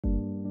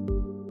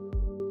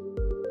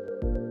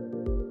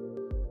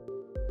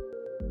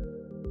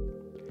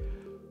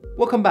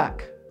Welcome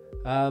back.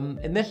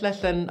 In this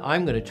lesson,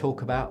 I'm going to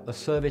talk about the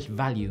service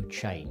value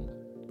chain.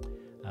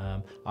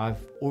 I've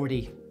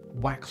already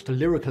waxed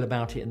lyrical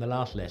about it in the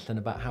last lesson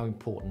about how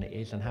important it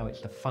is and how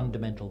it's the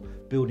fundamental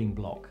building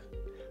block.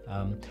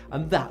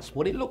 And that's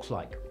what it looks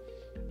like.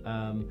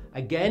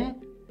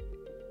 Again,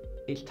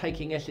 it's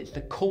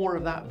the core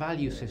of that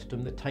value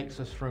system that takes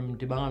us from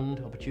demand,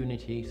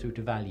 opportunity through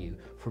to value,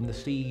 from the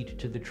seed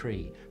to the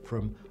tree,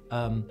 from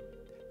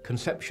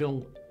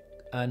conceptual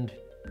and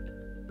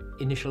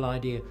initial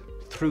idea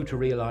through to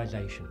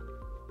realization.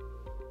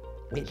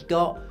 It's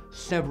got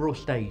several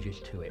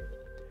stages to it,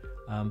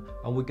 and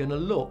we're going to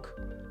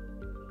look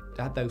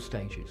at those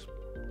stages.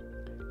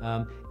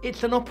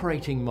 It's an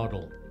operating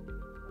model.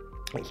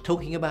 It's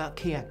talking about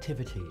key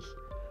activities,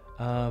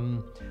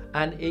 and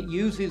it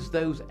uses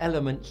those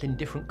elements in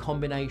different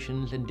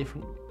combinations and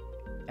different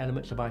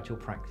elements of ITIL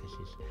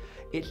practices.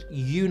 It's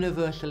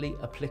universally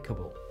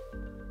applicable,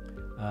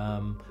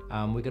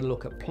 and we're going to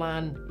look at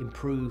plan,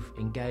 improve,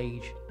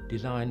 engage,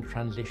 design,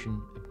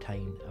 transition,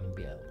 obtain and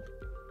build.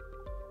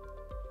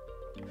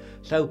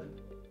 So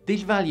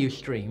these value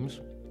streams,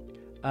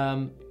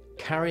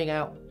 carrying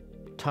out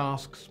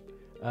tasks,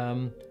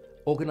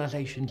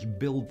 organizations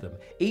build them.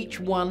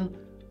 Each one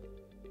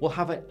will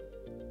have a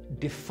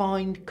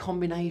defined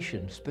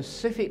combination,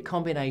 specific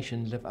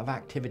combinations of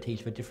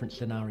activities for different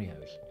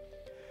scenarios.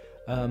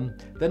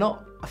 They're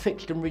not a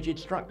fixed and rigid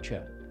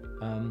structure.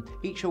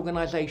 Each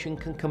organization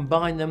can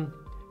combine them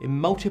in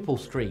multiple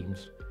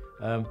streams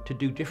to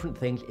do different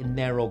things in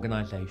their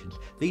organizations.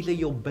 These are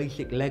your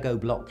basic Lego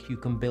blocks. You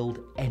can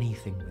build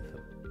anything with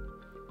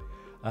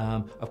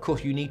them. Of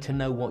course, you need to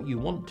know what you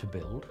want to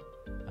build,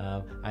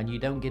 and you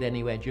don't get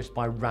anywhere just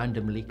by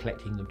randomly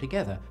collecting them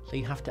together. So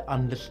you have to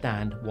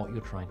understand what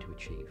you're trying to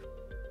achieve.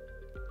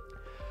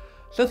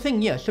 So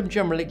some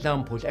general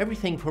examples.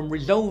 Everything from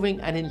resolving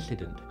an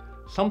incident.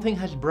 Something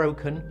has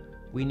broken,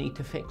 we need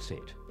to fix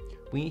it.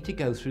 We need to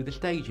go through the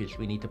stages.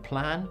 We need to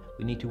plan,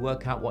 we need to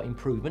work out what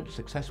improvement,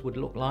 success would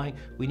look like,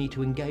 we need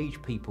to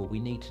engage people, we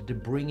need to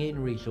bring in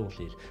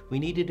resources, we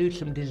need to do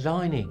some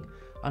designing,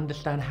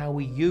 understand how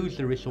we use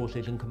the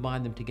resources and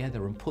combine them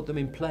together and put them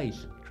in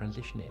place,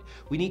 transition it.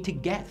 We need to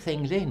get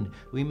things in.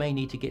 We may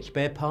need to get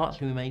spare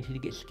parts, we may need to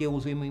get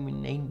skills in, we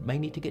may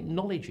need to get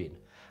knowledge in.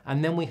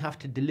 And then we have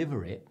to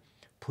deliver it,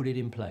 put it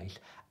in place,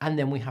 and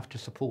then we have to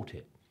support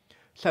it.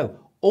 So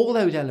all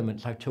those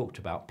elements I've talked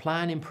about,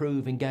 plan,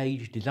 improve,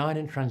 engage, design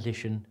and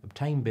transition,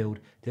 obtain, build,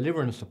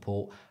 deliver and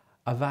support,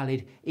 are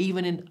valid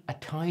even in a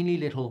tiny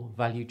little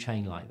value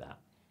chain like that.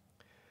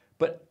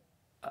 But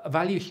a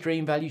value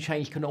stream, value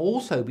chains can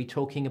also be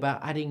talking about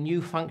adding new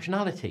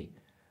functionality.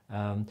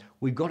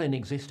 We've got an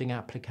existing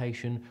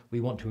application, we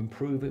want to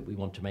improve it, we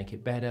want to make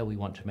it better, we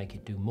want to make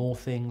it do more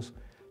things.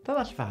 So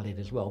that's valid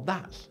as well.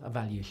 That's a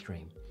value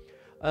stream.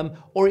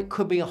 Or it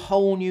could be a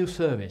whole new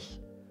service.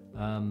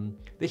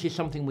 This is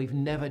something we've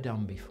never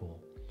done before.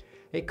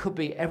 It could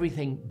be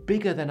everything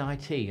bigger than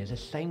IT, as the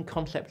same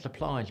concept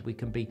applies. We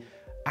can be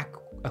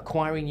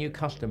acquiring new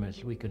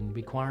customers, we can be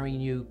acquiring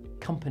new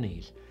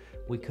companies,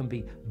 we can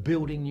be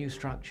building new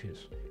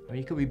structures, or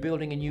you could be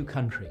building a new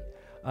country.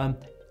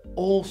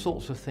 All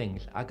sorts of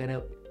things are going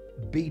to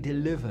be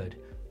delivered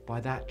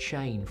by that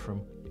chain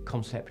from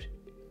concept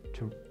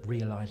to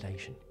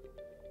realization.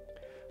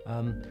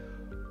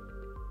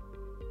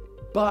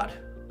 But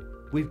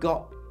we've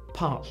got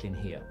parts in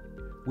here.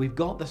 We've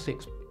got the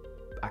 6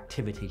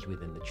 activities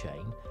within the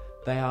chain.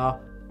 They are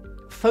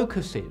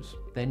focuses.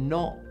 They're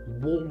not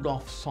walled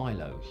off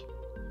silos.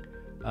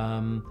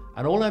 And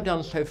all I've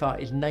done so far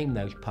is name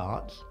those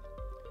parts.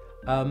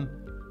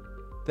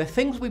 They're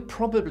things we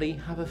probably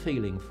have a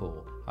feeling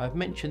for. I've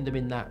mentioned them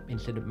in that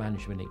incident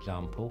management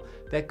example.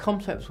 They're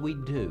concepts we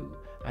do.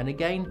 And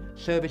again,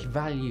 service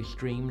value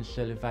streams,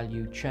 service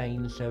value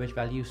chains, service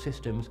value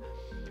systems,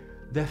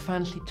 they're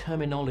fancy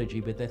terminology,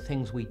 but they're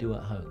things we do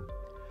at home.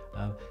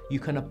 You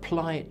can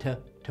apply it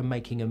to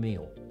making a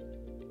meal.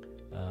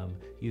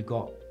 You've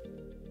got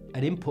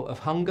an input of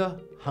hunger,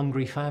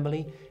 hungry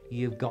family.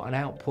 You've got an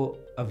output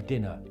of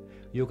dinner.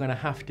 You're going to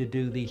have to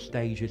do these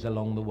stages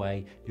along the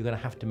way. You're going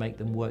to have to make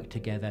them work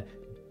together.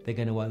 They're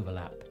going to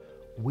overlap.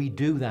 We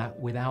do that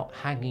without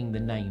hanging the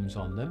names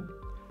on them.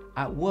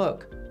 At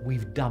work,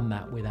 we've done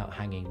that without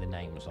hanging the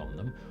names on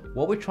them.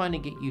 What we're trying to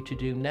get you to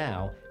do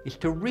now is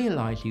to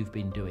realize you've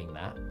been doing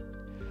that.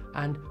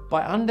 And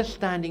by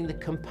understanding the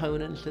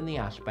components and the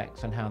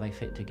aspects and how they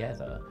fit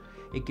together,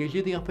 it gives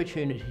you the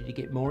opportunity to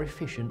get more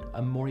efficient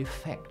and more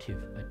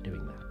effective at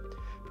doing that.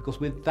 Because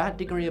with that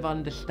degree of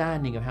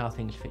understanding of how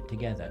things fit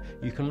together,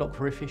 you can look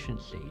for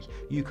efficiencies.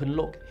 You can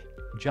look,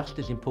 just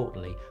as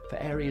importantly, for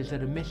areas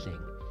that are missing,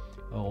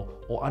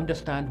 or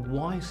understand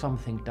why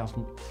something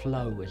doesn't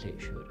flow as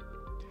it should.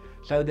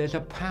 So there's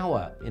a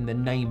power in the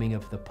naming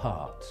of the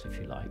parts, if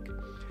you like.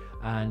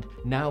 And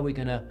now we're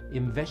going to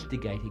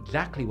investigate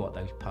exactly what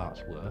those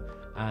parts were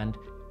and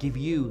give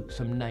you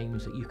some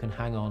names that you can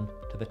hang on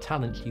to the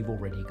talents you've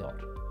already got.